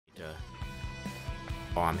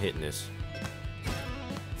Oh, I'm hitting this.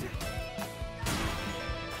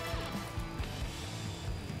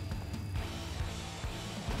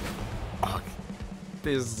 Oh,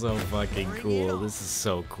 this is so fucking cool. This is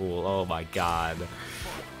so cool. Oh my god.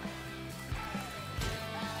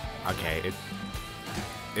 Okay,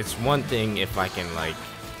 it's one thing if I can, like...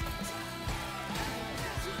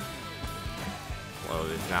 Well,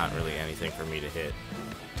 there's not really anything for me to hit.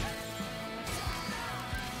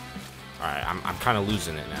 Alright, I'm kind of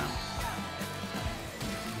losing it now.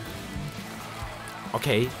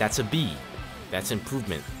 Okay, that's a B. That's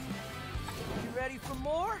improvement. You ready for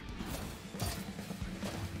more?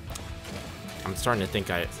 I'm starting to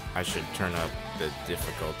think I should turn up the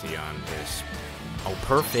difficulty on this. Oh,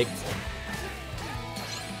 perfect.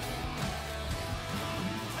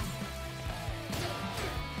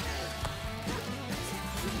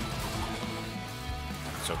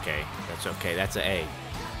 That's okay. That's okay. That's an A.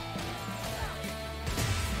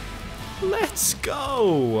 Let's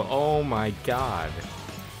go! Oh my god.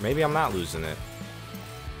 Maybe I'm not losing it.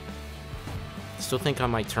 Still think I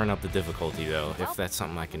might turn up the difficulty though, if that's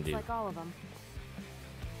something I can do. Like all of them.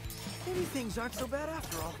 Maybe things aren't so bad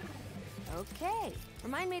after all. Okay.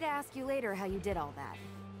 Remind me to ask you later how you did all that.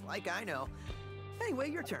 Like I know.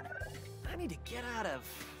 Anyway, your turn. I need to get out of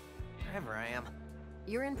wherever I am.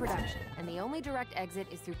 You're in production, and the only direct exit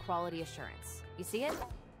is through quality assurance. You see it?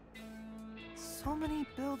 So many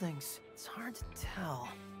buildings. It's hard to tell.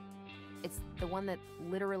 It's the one that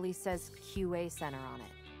literally says QA Center on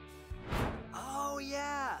it. Oh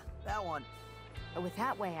yeah, that one. But with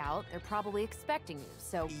that way out, they're probably expecting you,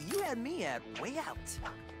 so... You had me at way out.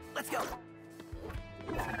 Let's go.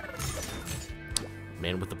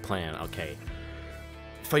 Man with a plan, okay.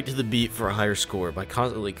 Fight to the beat for a higher score by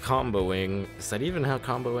constantly comboing. Is that even how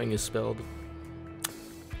comboing is spelled?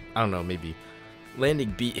 I don't know, maybe.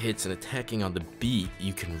 Landing beat hits and attacking on the beat,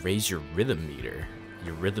 you can raise your rhythm meter.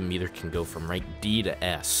 Your rhythm meter can go from rank D to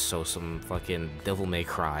S, so some fucking Devil May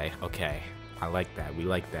Cry. Okay, I like that. We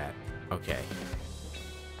like that. Okay.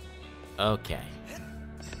 Okay.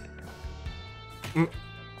 You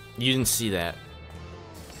didn't see that.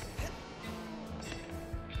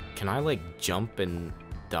 Can I, like, jump and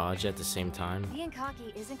dodge at the same time? Being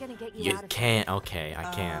cocky isn't gonna get you You out of can't. Okay, I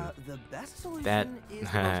can. The best solution That- is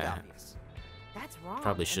most obvious. That's wrong.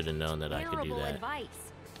 Probably should have known that I could do Terrible that. advice.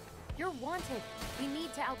 You're wanted. We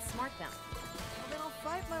need to outsmart them. Then I'll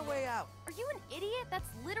fight my way out. Are you an idiot? That's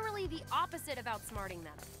literally the opposite of outsmarting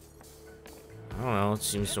them. I don't know. It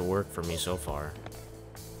seems to work for me so far.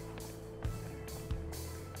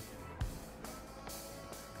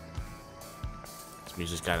 This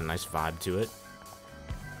music's got a nice vibe to it.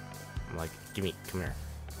 I'm like, come here.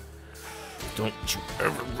 Don't you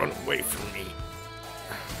ever run away from me.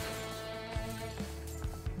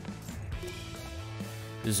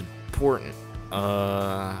 This is important.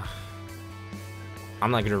 I'm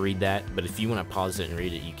not gonna read that, but if you want to pause it and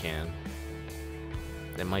read it, you can.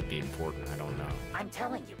 That might be important, I don't know. I'm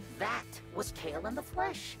telling you, that was Kale in the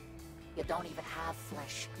flesh. You don't even have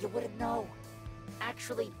flesh. You wouldn't know.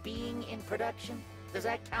 Actually being in production, does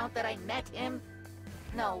that count that I met him?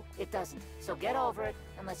 No, it doesn't. So get over it,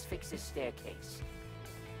 and let's fix this staircase.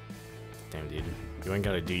 Damn, dude. You ain't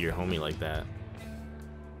gotta do your homie like that.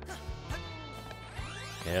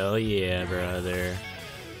 Hell yeah, brother.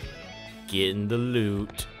 Getting the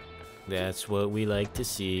loot. That's what we like to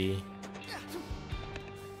see.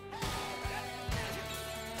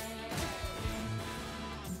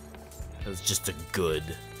 That's just a good.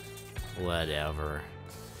 Whatever.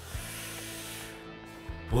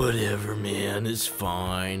 Whatever, man. It's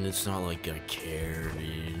fine. It's not like I care,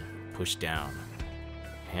 dude. Push down.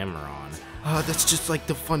 Hammer on. Ah, that's just like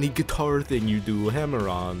the funny guitar thing you do. Hammer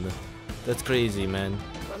on. That's crazy, man.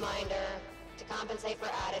 Reminder, to compensate for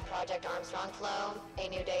added Project Armstrong flow, a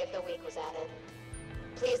new day of the week was added.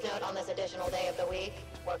 Please note on this additional day of the week,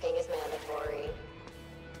 working is mandatory.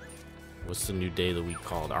 What's the new day of the week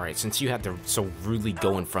called? Alright, since you had to so rudely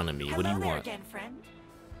go in front of me, what do you Hello there want? again, friend.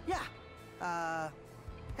 Yeah.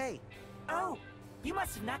 Hey. Oh, you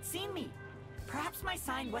must have not seen me. Perhaps my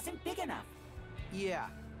sign wasn't big enough. Yeah.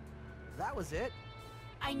 That was it.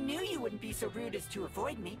 I knew you wouldn't be so rude as to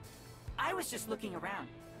avoid me. I was just looking around,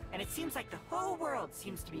 and it seems like the whole world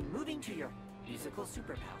seems to be moving to your musical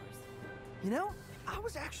superpowers. You know, I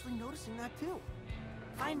was actually noticing that too.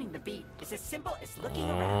 Finding the beat is as simple as looking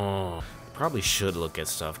around. Oh, probably should look at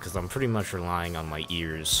stuff because I'm pretty much relying on my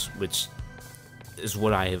ears, which is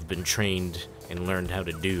what I have been trained and learned how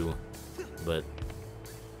to do. But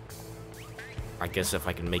I guess if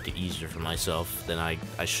I can make it easier for myself, then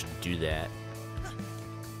I should do that.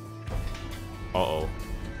 Uh-oh.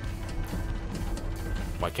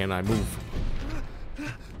 Why can't I move?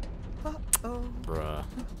 Bruh.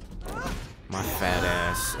 My fat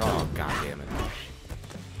ass. Oh, god damn it.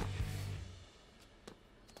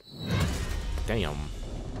 Damn.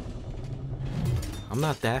 I'm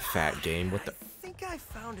not that fat, game. What the? I think I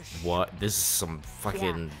found a What? This is some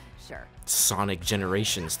fucking Yeah, sure. Sonic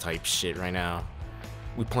Generations type shit right now.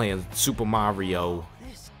 We playing Super Mario.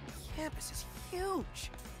 This campus is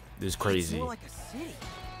huge. This is It's crazy. more like a city.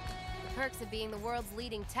 The perks of being the world's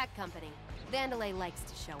leading tech company. Vandalay likes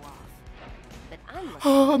to show off. But I'm looking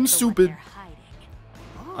Oh, I'm for stupid. what they're hiding.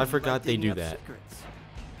 Oh, I you forgot like they digging do up that. secrets.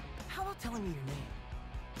 How about telling me your name?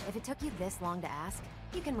 If it took you this long to ask,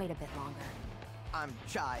 you can wait a bit longer. I'm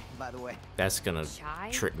Chai, by the way. That's gonna Shy?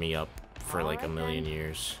 trip me up for like a Alright, million then.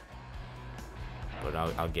 years. But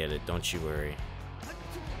I'll get it. Don't you worry.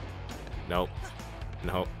 Nope.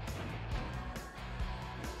 Nope.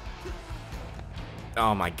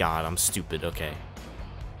 Oh my god, I'm stupid. Okay.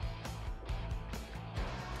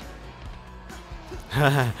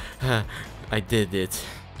 I did it.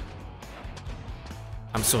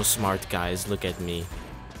 I'm so smart, guys. Look at me.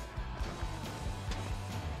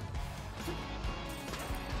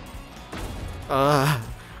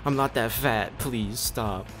 I'm not that fat. Please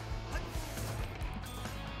stop.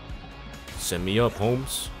 Send me up,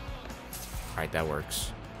 Holmes. Alright, that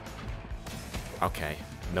works. Okay.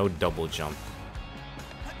 No double jump.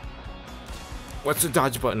 What's the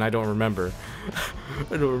dodge button? I don't remember.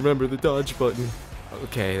 I don't remember the dodge button.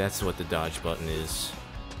 Okay, that's what the dodge button is.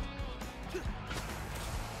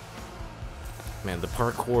 Man, the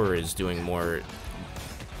parkour is doing more...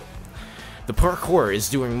 The parkour is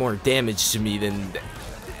doing more damage to me than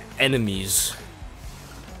enemies.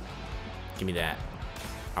 Give me that.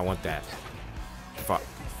 I want that. Fuck.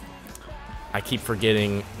 I keep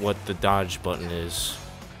forgetting what the dodge button is.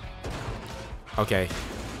 Okay.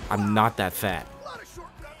 I'm not that fat. A lot of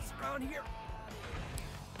shortcuts around here.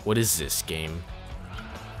 What is this game?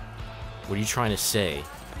 What are you trying to say?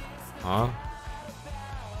 Huh?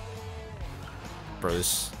 Bro,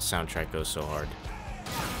 this soundtrack goes so hard.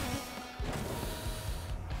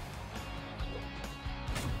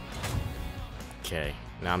 Okay,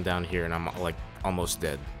 now I'm down here and I'm like almost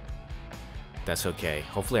dead. That's okay.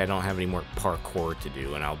 Hopefully I don't have any more parkour to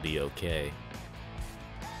do and I'll be okay.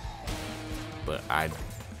 But I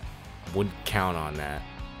wouldn't count on that.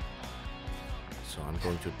 So I'm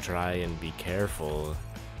going to try and be careful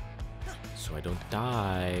so I don't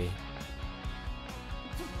die.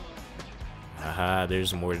 Haha,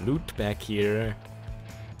 there's more loot back here.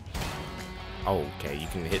 Oh, okay, you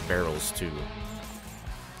can hit barrels too.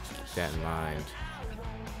 Keep that in mind.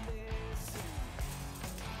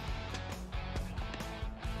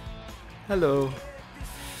 Hello.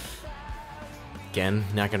 Again,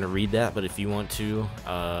 not gonna read that, but if you want to,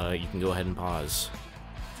 you can go ahead and pause.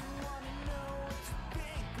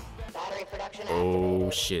 Battery production Oh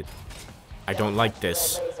activated. shit. I don't like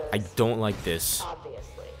this. I don't like this.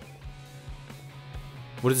 Obviously.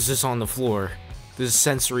 What is this on the floor? This is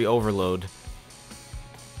sensory overload.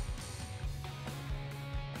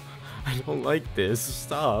 I don't like this.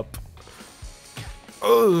 Stop.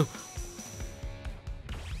 Ugh.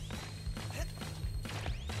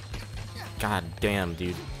 God damn,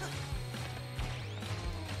 dude.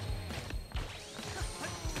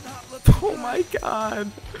 Oh my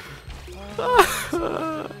god.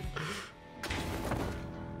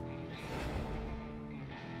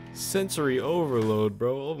 Sensory overload,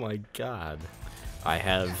 bro. Oh my god. I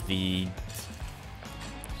have the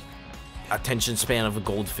attention span of a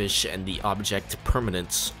goldfish and the object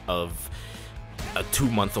permanence of a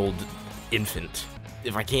 2-month-old infant.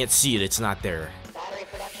 If I can't see it, it's not there. Battery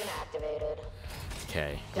production activated.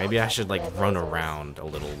 Okay, maybe I should like run around a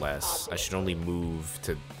little less. I should only move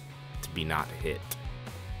to be not hit.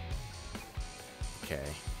 Okay.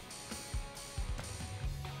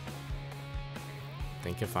 I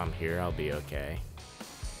think if I'm here, I'll be okay.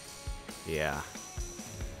 Yeah.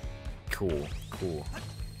 Cool, cool.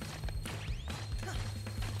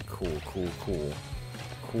 Cool, cool, cool.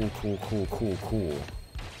 Cool, cool, cool, cool, cool.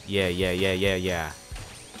 Yeah, yeah, yeah, yeah, yeah.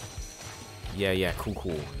 Yeah, yeah, cool,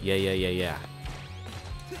 cool. Yeah, yeah, yeah, yeah.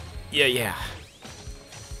 Yeah, yeah.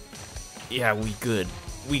 Yeah, we good.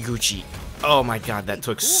 We Gucci. Oh my god, that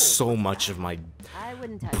took so much of my I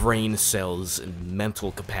wouldn't touch it. brain cells and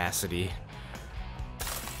mental capacity.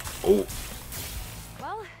 Oh,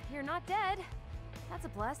 Well, you're not dead. That's a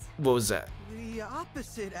plus. what was that? The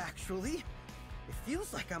opposite, actually. It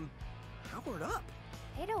feels like I'm powered up.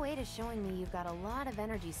 808 is showing me you've got a lot of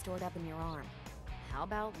energy stored up in your arm. How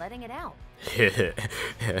about letting it out?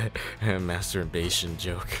 Masturbation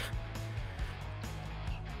joke.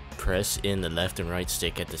 Press in the left and right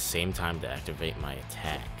stick at the same time to activate my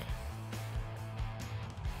attack.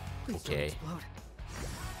 Please don't Okay. explode.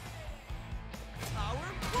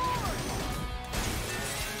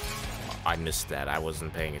 I missed that. I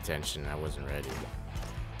wasn't paying attention. I wasn't ready.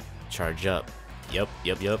 Charge up. Yep.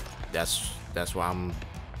 That's what I'm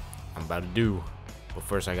about to do. But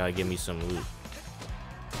first I gotta give me some loot.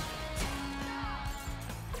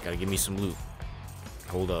 Gotta give me some loot.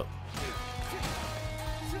 Hold up.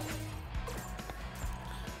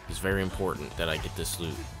 It's very important that I get this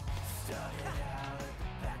loot.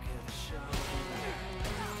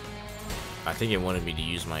 I think it wanted me to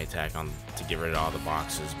use my attack on to get rid of all the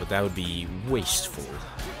boxes, but that would be wasteful.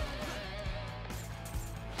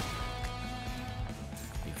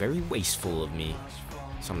 Be very wasteful of me.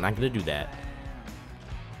 So I'm not gonna do that.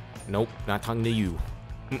 Nope, not talking to you.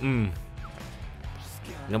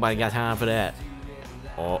 Nobody got time for that.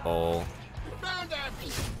 Uh-oh.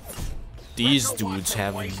 These dudes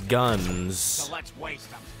have guns. Let's waste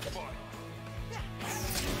them.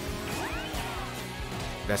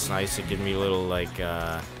 That's nice. It gives me a little, like,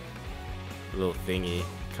 little thingy.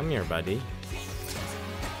 Come here, buddy.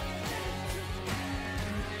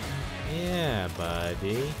 Yeah,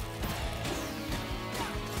 buddy.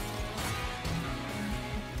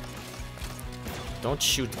 Don't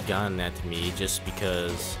shoot a gun at me just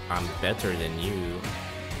because I'm better than you.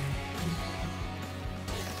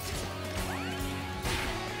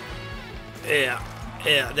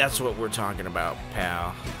 Yeah, that's what we're talking about,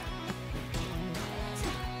 pal.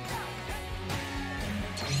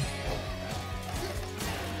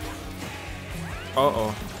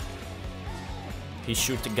 Uh-oh. He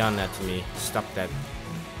shoot the gun at me. Stop that.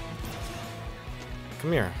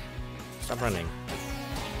 Come here. Stop running.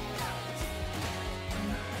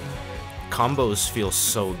 Combos feel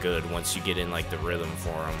so good once you get in, like, the rhythm for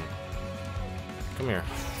them. Come here.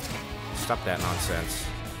 Stop that nonsense.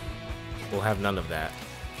 We'll have none of that.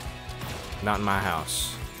 Not in my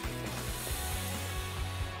house.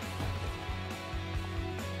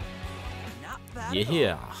 Not bad.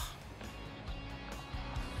 Yeah.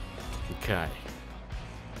 Okay.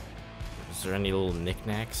 Is there any little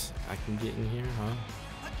knickknacks I can get in here,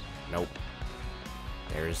 huh? Nope.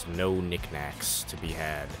 There's no knickknacks to be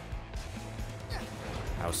had.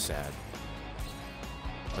 How sad.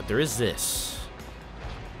 But there is this.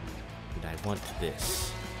 And I want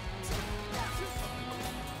this.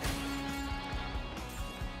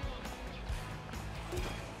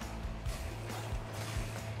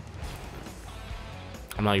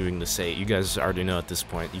 I'm not even gonna say it. You guys already know at this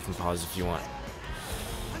point. You can pause if you want.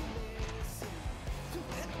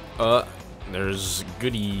 There's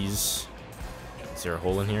goodies. Is there a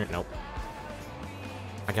hole in here? Nope.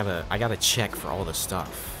 I gotta check for all the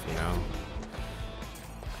stuff, you know?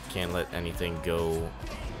 Can't let anything go.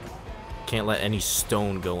 Can't let any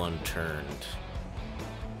stone go unturned.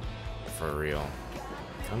 For real.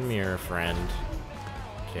 Come here, friend.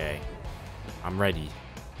 Okay. I'm ready.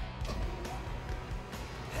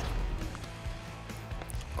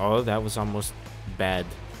 Oh, that was almost bad.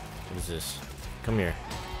 What is this? Come here.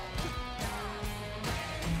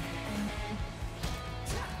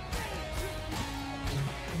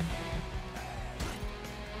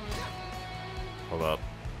 Hold up.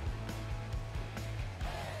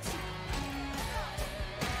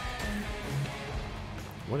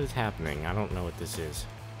 What is happening? I don't know what this is.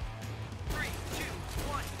 3, 2,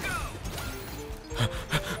 1,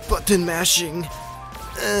 go! Button mashing!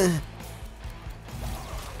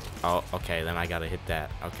 Oh, okay, then I gotta hit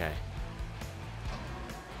that. Okay.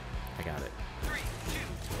 I got it. 3, 2,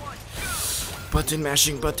 1, go! Button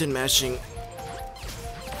mashing, button mashing.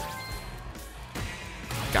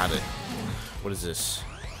 Got it. What is this?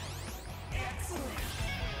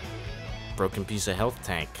 Broken piece of health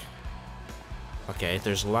tank. Okay,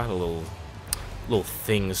 there's a lot of little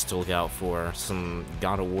things to look out for. Some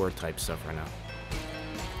God of War type stuff right now.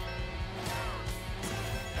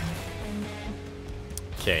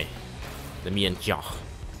 Okay, let me enjoy.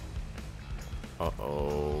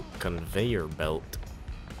 Uh-oh, conveyor belt.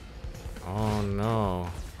 Oh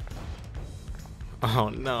no. Oh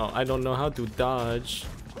no, I don't know how to dodge.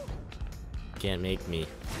 Can't make me.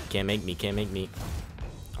 Can't make me, can't make me.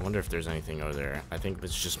 I wonder if there's anything over there. I think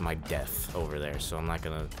it's just my death over there, so I'm not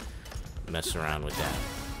gonna mess around with that.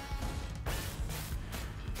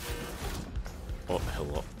 Oh,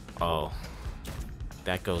 hello. Oh.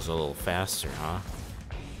 That goes a little faster, huh?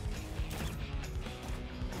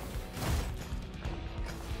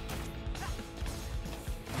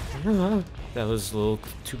 That was a little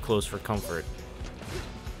too close for comfort.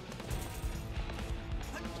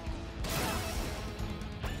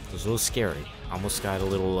 It was was a little scary. Almost got a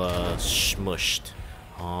little smushed.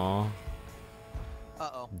 Aw.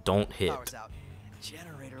 Uh-oh. Don't hit. Power's out.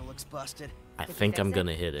 Generator looks busted. I Did you think fix I'm it?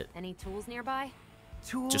 gonna hit it. Any tools nearby?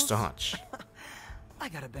 Tools? Just a hunch. I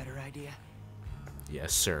got a better idea.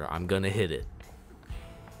 Yes, sir. I'm gonna hit it.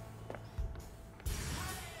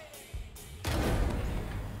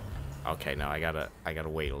 Okay, no, I gotta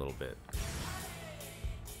wait a little bit.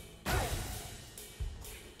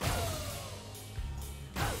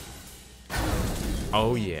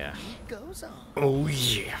 Oh yeah. Goes on. Oh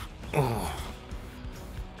yeah. Oh.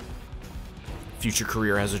 Future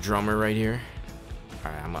career as a drummer right here.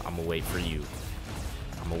 All right, I'm gonna wait for you.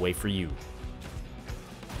 I'm gonna wait for you.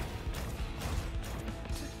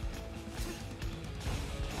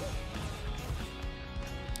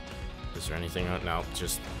 Is there anything on? No,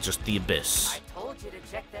 just the abyss. I told you to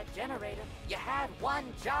check that generator. You had one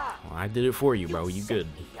job. Well, I did it for you, bro. You set good?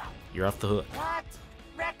 me up. You're off the hook. What?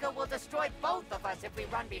 Rekka will destroy both of us if we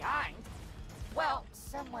run behind. Well,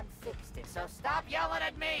 someone fixed it, so stop yelling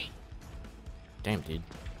at me. Damn, dude.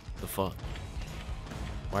 The fuck?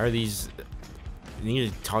 Why are these? You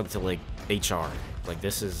need to talk to like HR. Like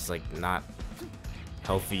this is like not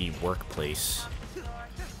healthy workplace.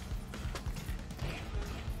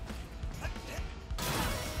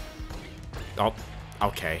 Oh,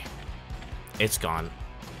 okay. It's gone.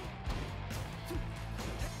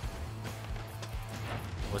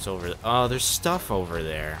 What's over there? Oh, there's stuff over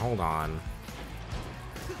there. Hold on.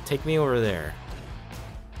 Take me over there.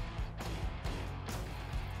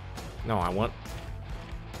 No, I want...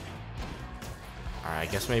 Alright,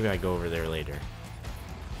 I guess maybe I go over there later.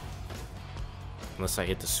 Unless I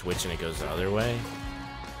hit the switch and it goes the other way.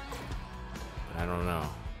 But I don't know.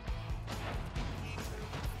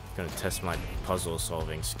 Gonna test my puzzle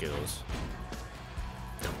solving skills.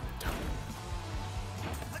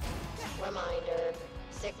 Reminder.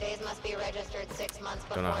 Sick days must be registered 6 months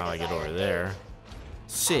before Don't know how I get desired over there. date.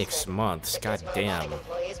 6 months, Sick god days for damn. robotic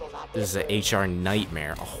employees will not be This is approved. an HR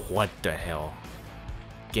nightmare. Oh, what the hell?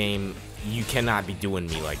 Game, you cannot be doing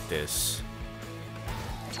me like this.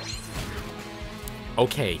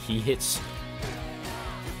 Okay, he hits.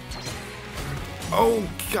 Oh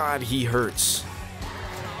god, he hurts.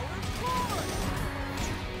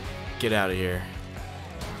 Get out of here.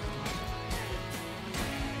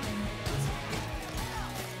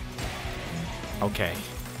 Okay.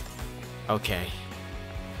 Okay.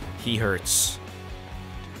 He hurts.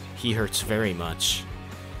 He hurts very much.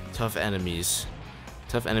 Tough enemies.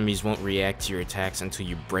 Tough enemies won't react to your attacks until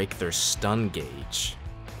you break their stun gauge.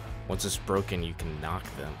 Once it's broken, you can knock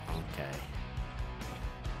them. Okay.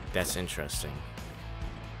 That's interesting.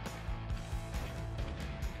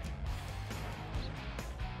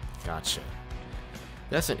 Gotcha.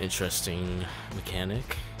 That's an interesting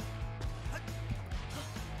mechanic.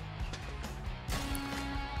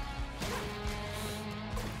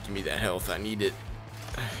 Give me that health, I need it.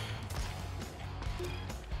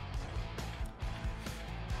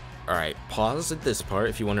 Alright, pause at this part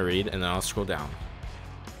if you want to read, and then I'll scroll down.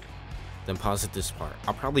 Then pause at this part.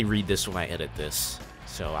 I'll probably read this when I edit this.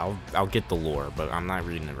 So I'll get the lore, but I'm not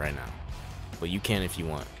reading it right now. But you can if you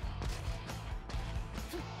want.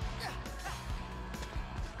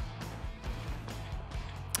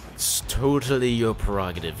 It's totally your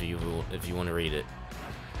prerogative if you want to read it.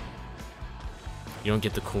 You don't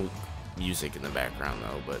get the cool music in the background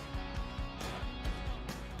though, but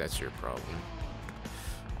that's your problem.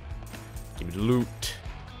 Give me the loot.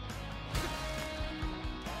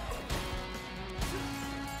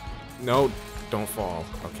 No, don't fall.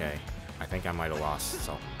 Okay. I think I might have lost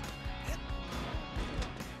something.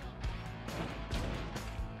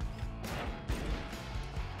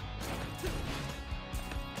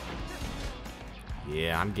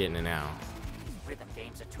 Yeah, I'm getting it now. Rhythm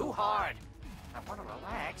games are too hard. I want to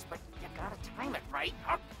relax, but you gotta time it right.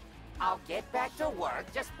 I'll get back to work.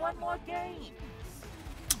 Just one more game.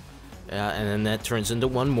 Yeah, and then that turns into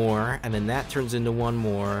one more, and then that turns into one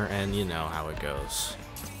more, and you know how it goes.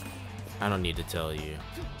 I don't need to tell you.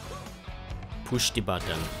 Push the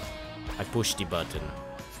button. I push the button.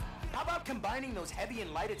 How about combining those heavy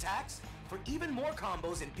and light attacks for even more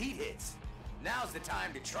combos and beat hits? Now's the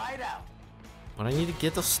time to try it out. But I need to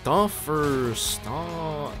get the stuff first.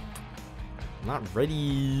 Stop. I'm not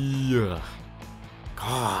ready.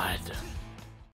 God.